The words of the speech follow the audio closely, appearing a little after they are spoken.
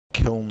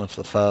Kiln of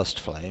the First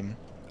Flame.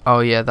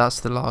 Oh yeah, that's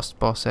the last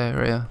boss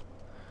area.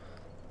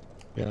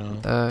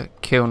 Yeah.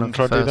 Kiln of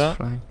Try the to do First that?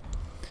 Flame.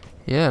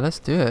 Yeah, let's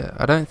do it.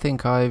 I don't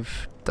think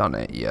I've done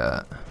it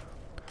yet.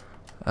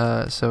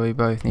 So we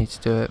both need to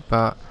do it,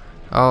 but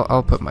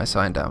I'll put my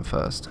sign down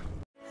first.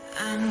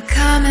 I'm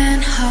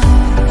coming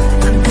home.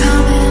 I'm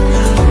coming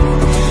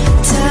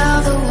home.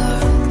 Tell the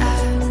world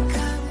I'm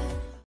coming.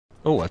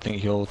 Oh, I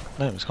think your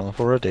name's come up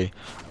already.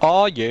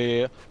 Oh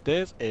yeah,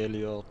 there's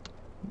Elliot.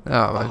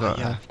 Oh my god.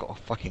 Yeah, I've got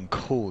a fucking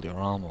cool your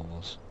armor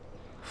was.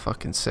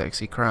 Fucking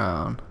sexy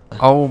crown.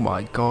 Oh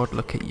my god,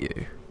 look at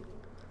you.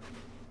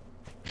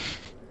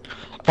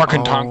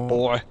 Fucking tank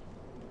boy.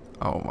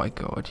 Oh my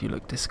god, you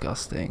look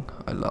disgusting.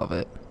 I love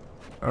it.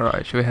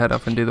 Alright, should we head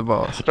up and do the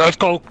boss? Let's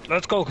go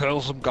kill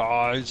some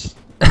guys.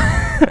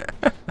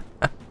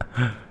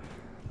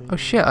 Oh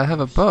shit, I have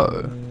a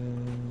bow.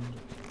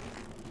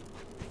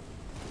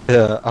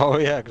 Yeah, oh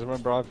yeah, because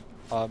remember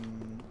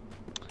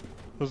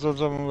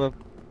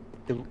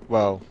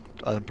well,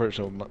 I'm pretty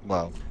sure,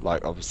 well,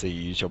 like obviously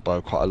you use your bow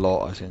quite a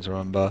lot, I seem to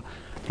remember.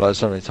 But like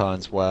so many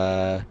times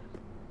where,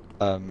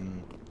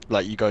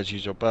 like you guys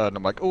use your bow and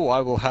I'm like, oh,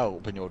 I will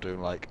help, and you're doing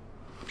like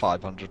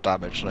 500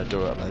 damage, and I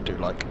do it and I do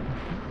like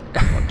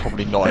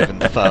probably not even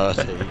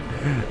 30.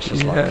 It's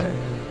just like,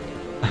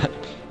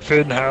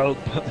 Fynn, help!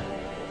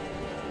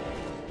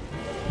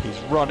 He's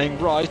running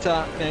right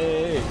at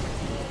me.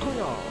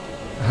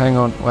 Hang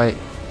on, wait.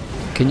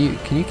 Can you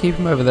keep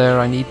him over there?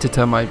 I need to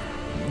turn my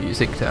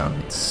music down.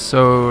 It's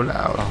so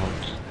loud. Oh,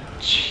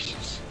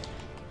 Jesus.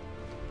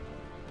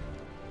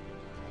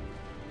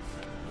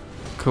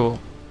 Cool.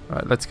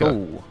 Right, let's go.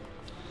 Ooh.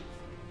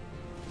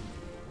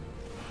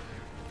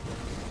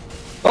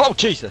 Oh,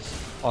 Jesus!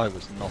 I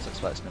was not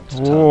expecting him to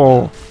turn.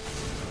 Whoa.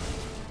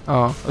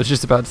 Oh, I was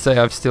just about to say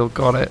I've still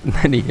got it, and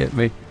then he hit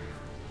me.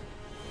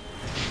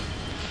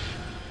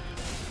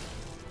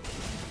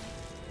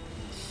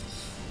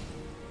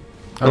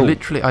 Oh.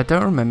 I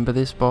don't remember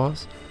this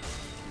boss.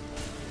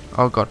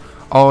 Oh god.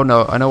 Oh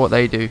no, I know what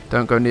they do.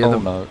 Don't go near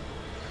them. No.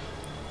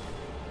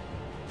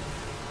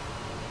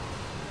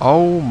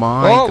 Oh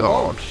my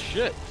god. Oh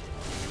shit!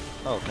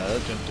 Okay,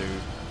 that didn't do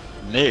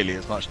nearly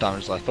as much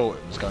damage as I thought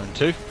it was going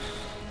to.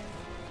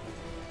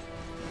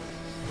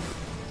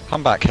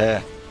 Come back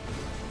here.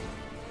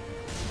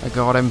 I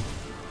got him.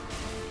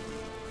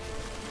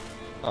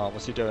 Oh,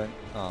 what's he doing?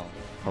 Oh,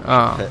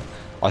 probably hit.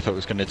 I thought it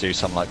was going to do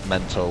some like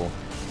mental.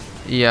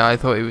 Yeah, I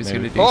thought he was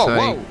going to do Oh,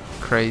 something whoa.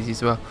 crazy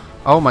as well.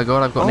 Oh my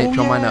god, I've got an itch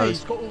on my nose.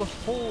 He's got all the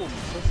forms,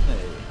 hasn't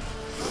he?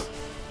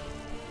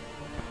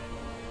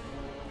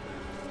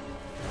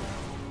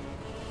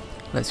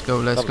 Let's go,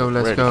 let's That go, was a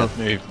let's really go. good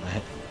move,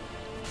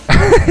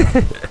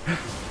 mate.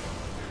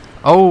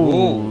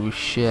 Oh Ooh.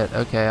 shit,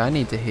 okay, I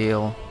need to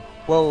heal.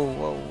 Whoa,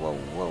 whoa, whoa,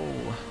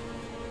 whoa.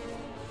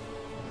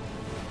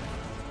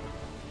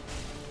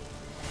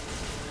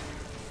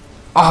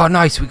 Oh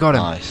nice, we got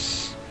him. Nice.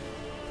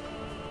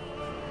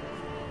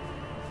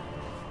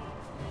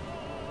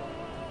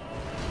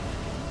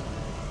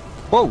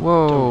 Whoa!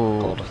 Whoa. Oh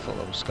god, I thought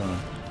that was gonna...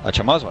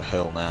 Actually, I might as well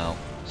heal now.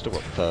 Still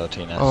got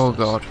 13 S's. Oh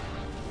god.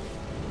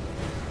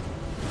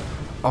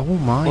 Oh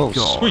my Whoa,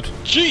 god. sweet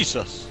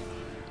Jesus!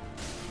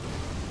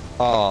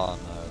 Oh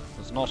no,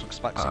 was not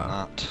expecting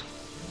that.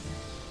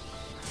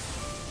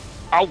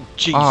 Oh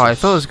Jesus! Oh, I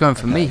thought it was going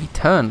for me. Okay. He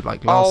turned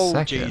like last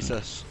second.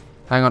 Jesus!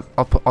 Hang on,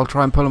 I'll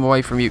try and pull him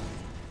away from you.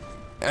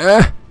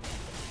 Yeah,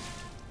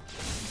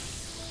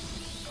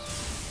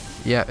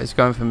 it's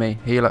going for me.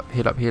 Heal up,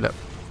 heal up, heal up.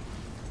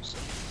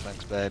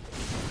 Thanks, babe.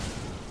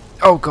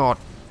 Oh god.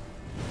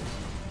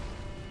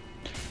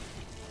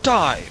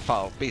 Die,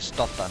 foul beast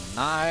of the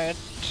night!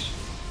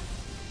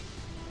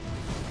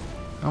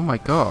 Oh my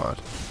god.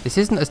 This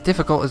isn't as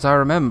difficult as I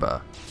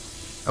remember.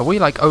 Are we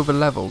like over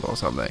leveled or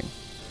something?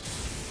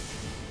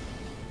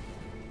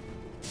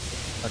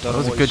 I don't That know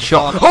was a what good you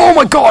shot. should- Oh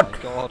my god! Oh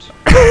my god!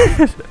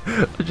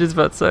 I was just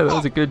about to say that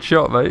was a good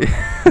shot, mate.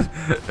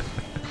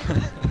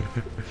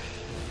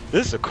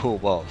 This is a cool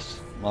boss.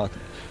 Mark.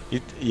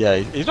 Yeah,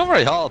 he's not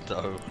very hard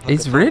though.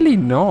 It's really I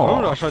remember,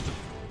 not.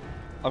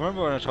 I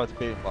remember when I tried to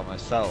beat him by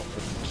myself,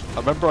 and I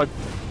remember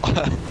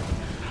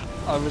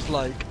I was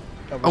like,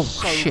 I was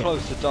so shit.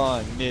 close to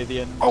dying near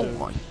the end Oh of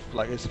my.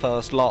 like his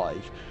first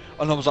live,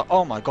 and I was like,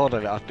 oh my god,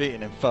 I've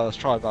beaten him first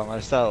try by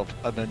myself,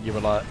 and then you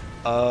were like,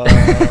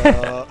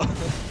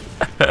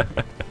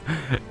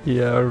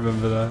 Yeah, I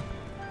remember that.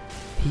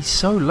 He's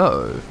so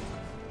low.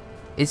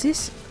 Is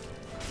this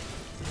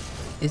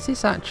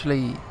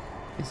actually...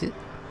 Is it?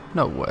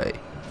 No way.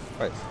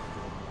 Wait,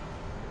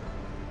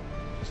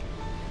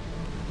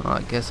 Well,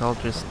 I guess I'll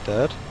just...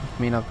 dead?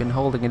 I mean, I've been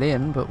holding it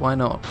in, but why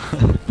not?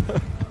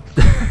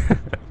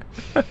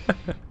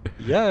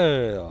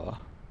 Yeah,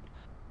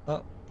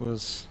 that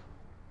was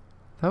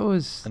That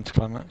was...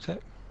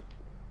 anticlimactic.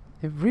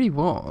 It really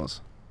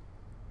was.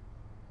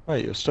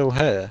 Wait, you're still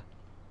here?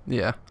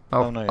 Yeah.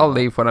 Oh, no, you're I'll not.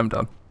 leave when I'm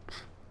done.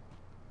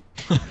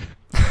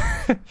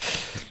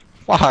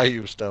 Why are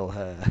you still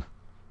here?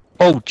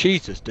 Oh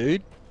Jesus,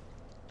 dude!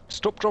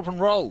 Stop, drop, and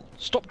roll!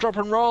 Stop, drop,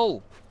 and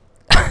roll!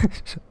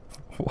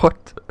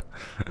 What?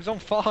 He's on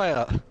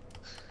fire.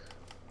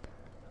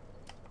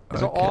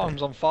 His Okay.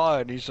 arm's on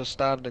fire and he's just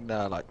standing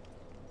there like...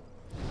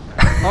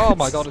 Oh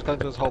my god, it's going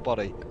to his whole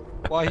body.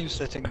 Why are you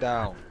sitting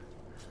down?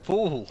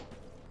 Fool!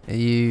 Are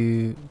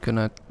you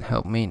gonna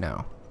help me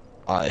now?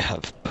 I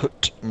have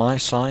put my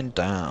sign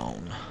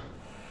down.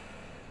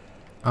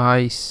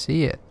 I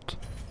see it.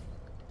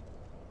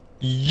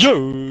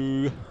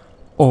 Yo!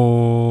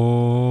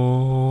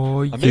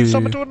 Oh, I'm being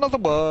summoned to another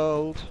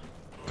world.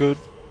 Good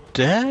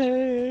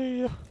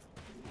day.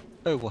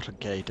 Oh, what a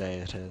gay day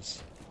it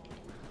is.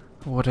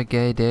 What a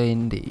gay day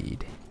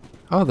indeed.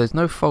 Oh, there's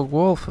no fog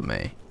wall for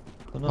me.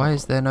 Why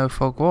is there no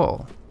fog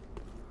wall?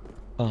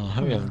 Oh, I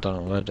hope you haven't done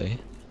it already.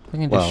 I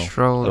can Well, just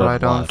stroll I don't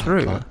right know why on I'd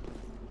through.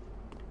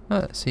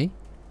 have See?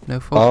 No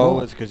fog Oh,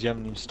 wall. it's because you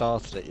haven't even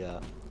started it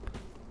yet.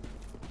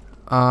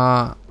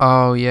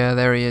 Oh yeah,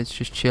 there he is,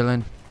 just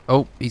chilling.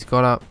 Oh, he's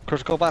got up.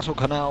 Critical battle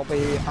can now be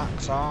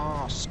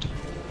accessed.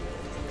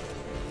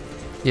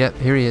 Yep,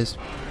 here he is.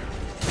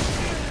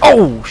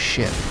 Oh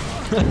shit.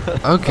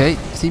 Okay,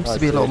 seems I to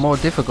be a lot see. more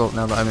difficult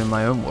now that I'm in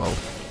my own world.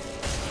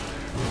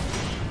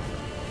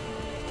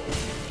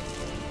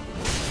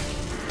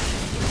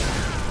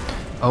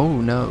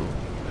 Oh no.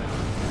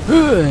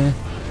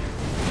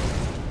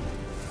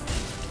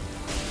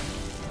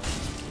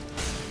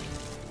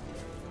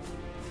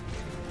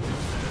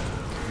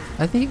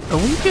 I think, are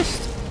we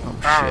just... Oh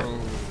shit.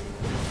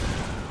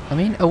 I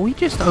mean, are we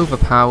just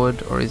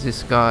overpowered, or is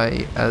this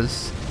guy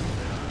as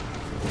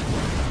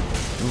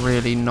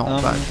really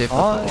not that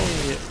difficult?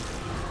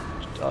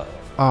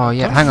 Oh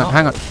yeah, hang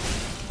on.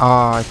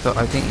 Oh,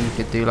 I think you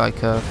could do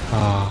like a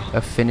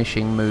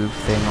finishing move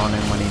thing on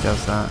him when he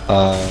does that.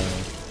 Oh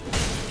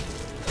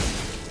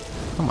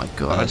my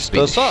god, I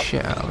beat the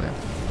shit out of him.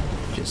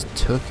 Just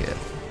took it.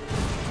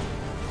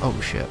 Oh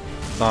shit.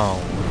 No.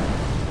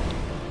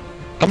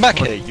 Come back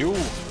here, you!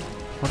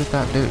 What did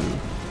that do?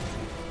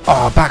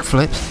 Oh,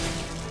 backflips!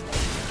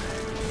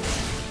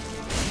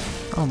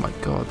 Oh my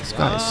god, this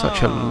guy is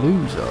such a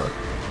loser.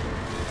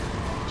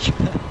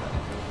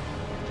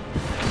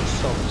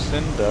 Soft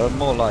Cinder,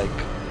 more like...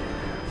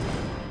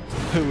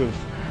 Who of...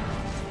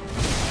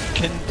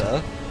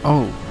 Kinder?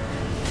 Oh.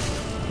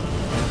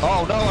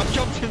 Oh no, I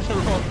jumped into the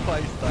wrong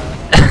place there.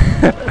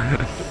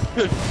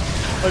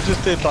 I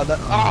just did like that.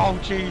 Oh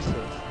Jesus!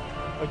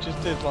 I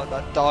just did like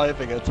that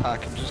diving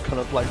attack and just kind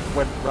of like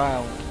went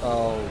round.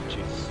 Oh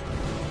jeez.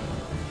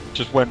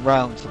 Just went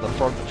round to the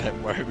front of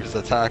him where he was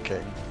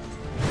attacking.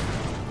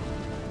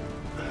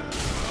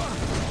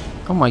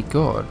 Oh my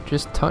god,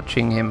 just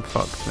touching him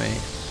fucked me.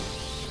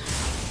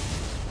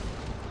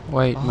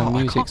 Wait, my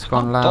music's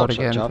gone loud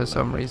again for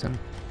some reason.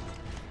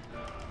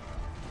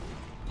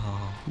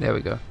 Oh. There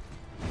we go.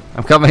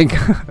 I'm coming!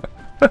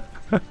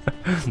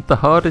 The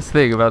hardest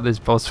thing about this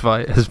boss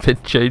fight has been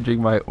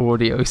changing my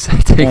audio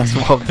settings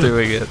while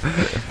doing it.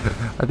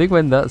 I think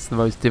when that's the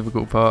most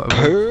difficult part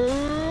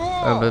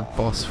of a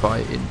boss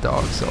fight in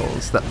Dark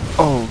Souls, that...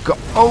 Oh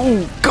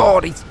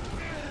god, he's...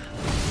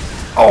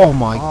 Oh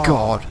my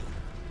god!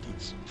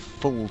 He's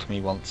fooled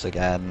me once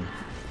again.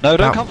 No,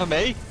 don't come for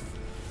me!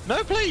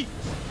 No, please!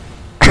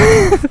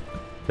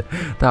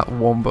 That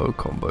wombo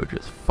combo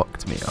just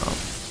fucked me up.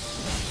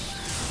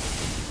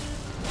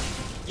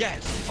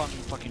 Yes,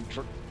 fucking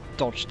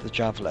dodged the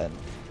javelin.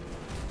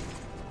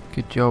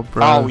 Good job,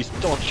 bro. Oh, he's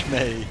dodged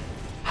me.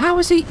 How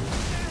is he?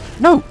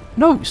 No,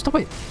 stop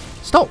it.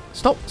 Stop,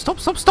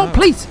 No.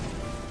 please.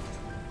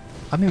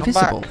 I'm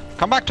invisible.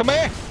 Come back to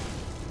me!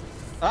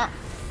 Ah!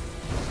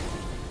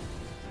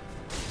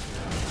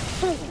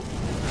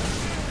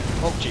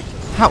 Oh,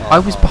 Jesus. How? I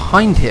was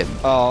behind him.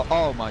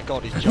 Oh my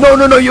god, he's jumped.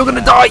 No, you're gonna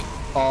die.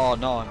 Oh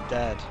no,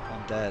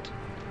 I'm dead.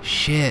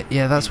 Shit,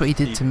 yeah, that's what he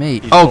did to me.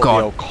 He's Oh got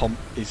god. the old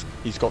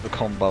he's got the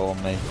combo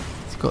on me.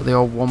 He's got the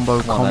old wombo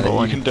Come on, combo Ellie,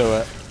 on you can do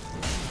it.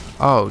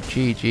 Oh,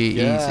 GG,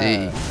 Yeah,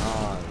 easy.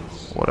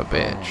 nice. What a Oh,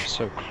 bitch.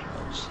 so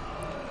close.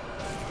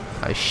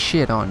 I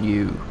shit on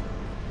you.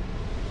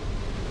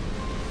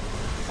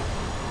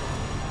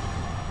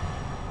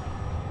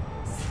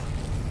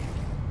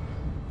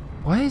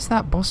 Why is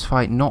that boss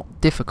fight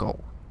not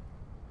difficult?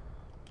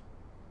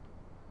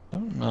 I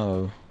don't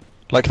know.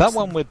 Like that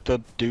one with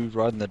the dude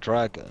riding the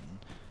dragon,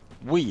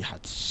 we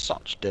had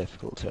such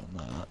difficulty on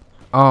that.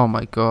 Oh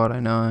my god, I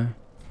know.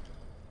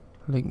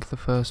 Link the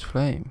First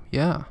Flame,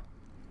 yeah.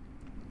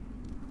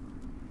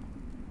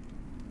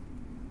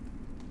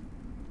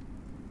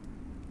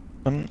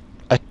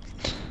 I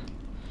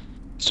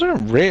still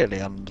don't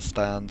really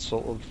understand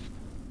sort of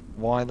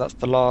why that's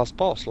the last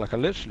boss. Like I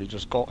literally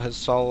just got his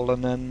soul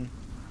and then...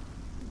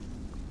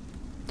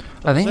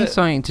 I think That's it's it.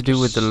 something to do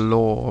with the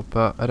lore,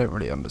 but I don't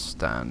really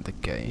understand the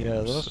game.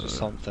 Yeah, there's so- just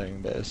something,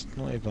 but it's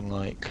not even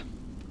like...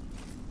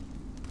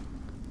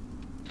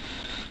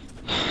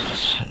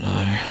 I don't know.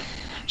 I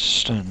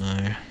just don't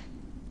know.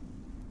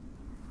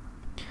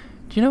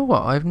 Do you know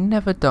what? I've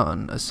never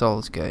done a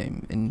Souls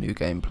game in New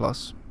Game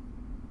Plus.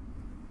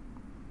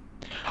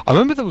 I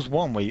remember there was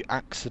one where you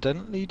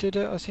accidentally did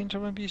it, I seem to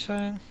remember you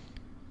saying.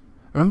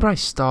 I remember I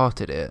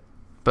started it,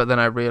 But then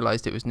I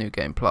realised it was New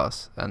Game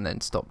Plus, and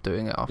then stopped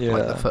doing it after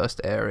like the Yeah. first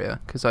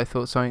area, because I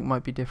thought something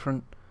might be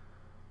different.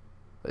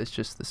 But it's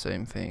just the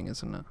same thing,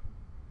 isn't it?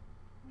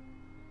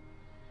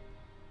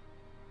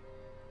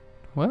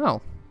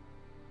 Well.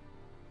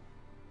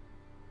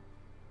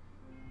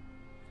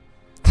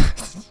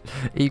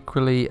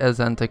 Equally as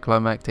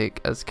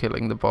anticlimactic as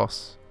killing the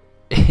boss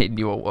in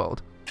your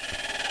world.